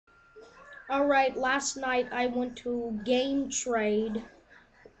Alright, last night I went to Game Trade,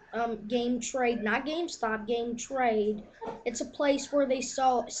 not GameStop, Game Trade. It's a place where they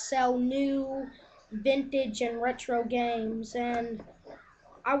sell new, vintage, and retro games. And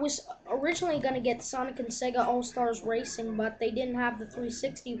I was originally gonna get Sonic and Sega All Stars Racing, but they didn't have the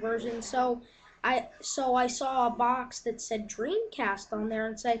 360 version. So I saw a box that said Dreamcast on there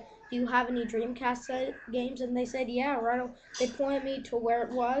and said, "Do you have any Dreamcast games?" And they said, "Yeah." Right. They pointed me to where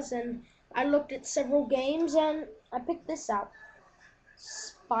it was, and I looked at several games, and I picked this out.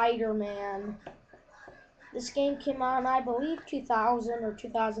 Spider-Man. This game came out in, I believe, 2000 or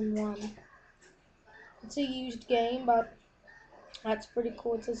 2001. It's a used game, but that's pretty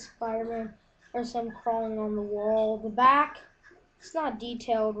cool. It says Spider-Man. There's some crawling on the wall. The back, it's not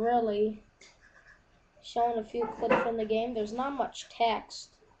detailed really. Showing a few clips from the game. There's not much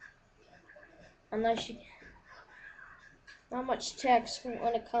text. Unless you, not much text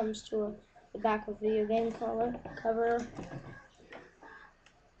when it comes to the back of the video game cover.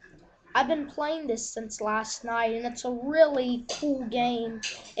 I've been playing this since last night, and it's a really cool game.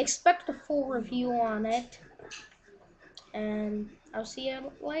 Expect a full review on it, and I'll see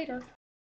you later.